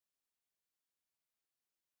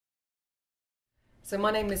So my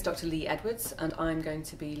name is Dr. Lee Edwards, and I'm going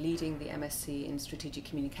to be leading the MSc in Strategic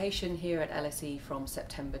Communication here at LSE from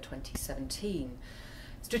September 2017.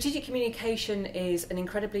 Strategic communication is an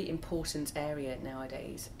incredibly important area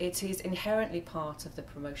nowadays. It is inherently part of the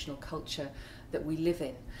promotional culture that we live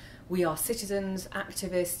in. We are citizens,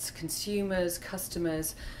 activists, consumers,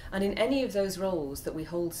 customers, and in any of those roles that we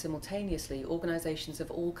hold simultaneously, organisations of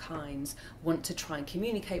all kinds want to try and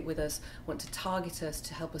communicate with us, want to target us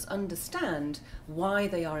to help us understand why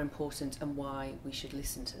they are important and why we should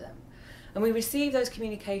listen to them. And we receive those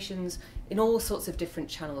communications in all sorts of different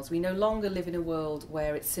channels. We no longer live in a world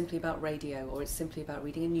where it's simply about radio, or it's simply about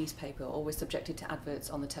reading a newspaper, or we're subjected to adverts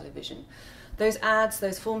on the television. Those ads,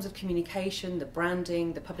 those forms of communication, the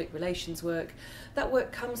branding, the public relations work, that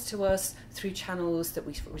work comes to us through channels that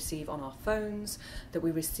we receive on our phones, that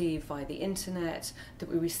we receive via the internet, that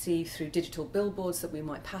we receive through digital billboards that we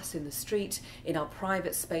might pass in the street, in our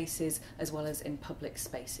private spaces, as well as in public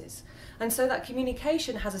spaces. And so that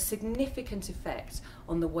communication has a significant effect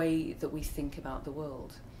on the way that we think about the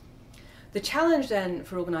world. The challenge then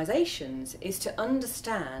for organisations is to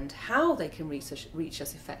understand how they can reach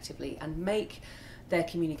us effectively and make their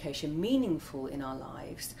communication meaningful in our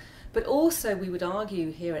lives. But also, we would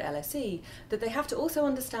argue here at LSE that they have to also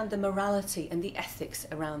understand the morality and the ethics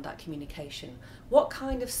around that communication. What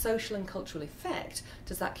kind of social and cultural effect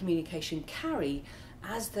does that communication carry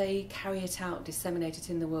as they carry it out, disseminate it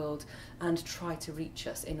in the world, and try to reach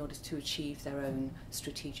us in order to achieve their own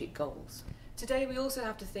strategic goals? Today we also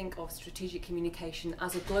have to think of strategic communication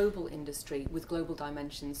as a global industry with global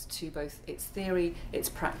dimensions to both its theory, its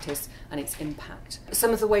practice and its impact.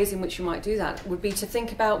 Some of the ways in which you might do that would be to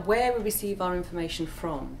think about where we receive our information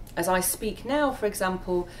from. As I speak now, for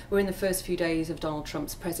example, we're in the first few days of Donald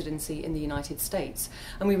Trump's presidency in the United States,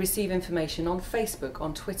 and we receive information on Facebook,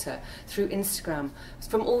 on Twitter, through Instagram,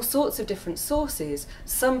 from all sorts of different sources,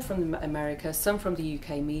 some from America, some from the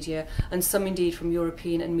UK media, and some indeed from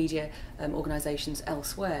European and media organisations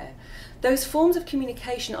elsewhere. Those forms of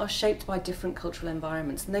communication are shaped by different cultural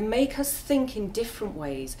environments, and they make us think in different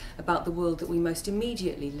ways about the world that we most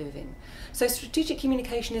immediately live in. So strategic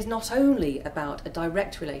communication is not only about a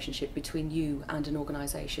direct relationship between you and an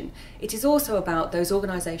organisation, it is also about those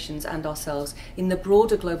organisations and ourselves in the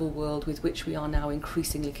broader global world with which we are now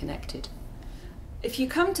increasingly connected. If you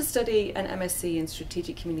come to study an MSc in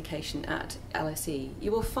Strategic Communication at LSE,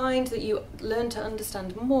 you will find that you learn to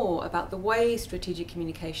understand more about the way strategic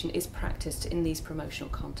communication is practiced in these promotional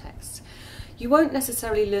contexts. You won't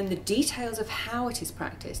necessarily learn the details of how it is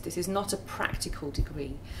practiced. This is not a practical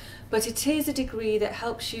degree, but it is a degree that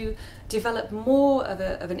helps you develop more of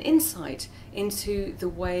an insight into the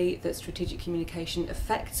way that strategic communication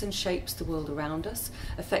affects and shapes the world around us,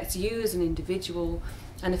 affects you as an individual,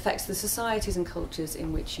 and affects the societies and cultures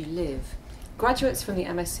in which you live. Graduates from the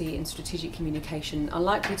MSc in Strategic Communication are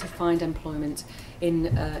likely to find employment in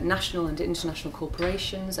national and international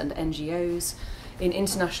corporations and NGOs, in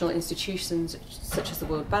international institutions such as the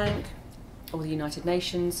World Bank or the United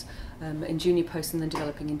Nations, in junior posts and then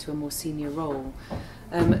developing into a more senior role.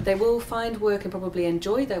 They will find work and probably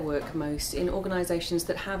enjoy their work most in organisations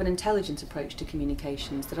that have an intelligent approach to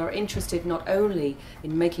communications, that are interested not only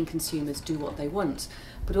in making consumers do what they want,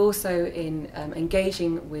 but also in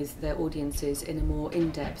engaging with their audiences in a more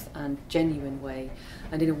in-depth and genuine way,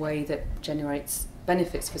 and in a way that generates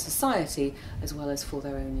benefits for society as well as for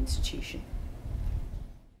their own institution.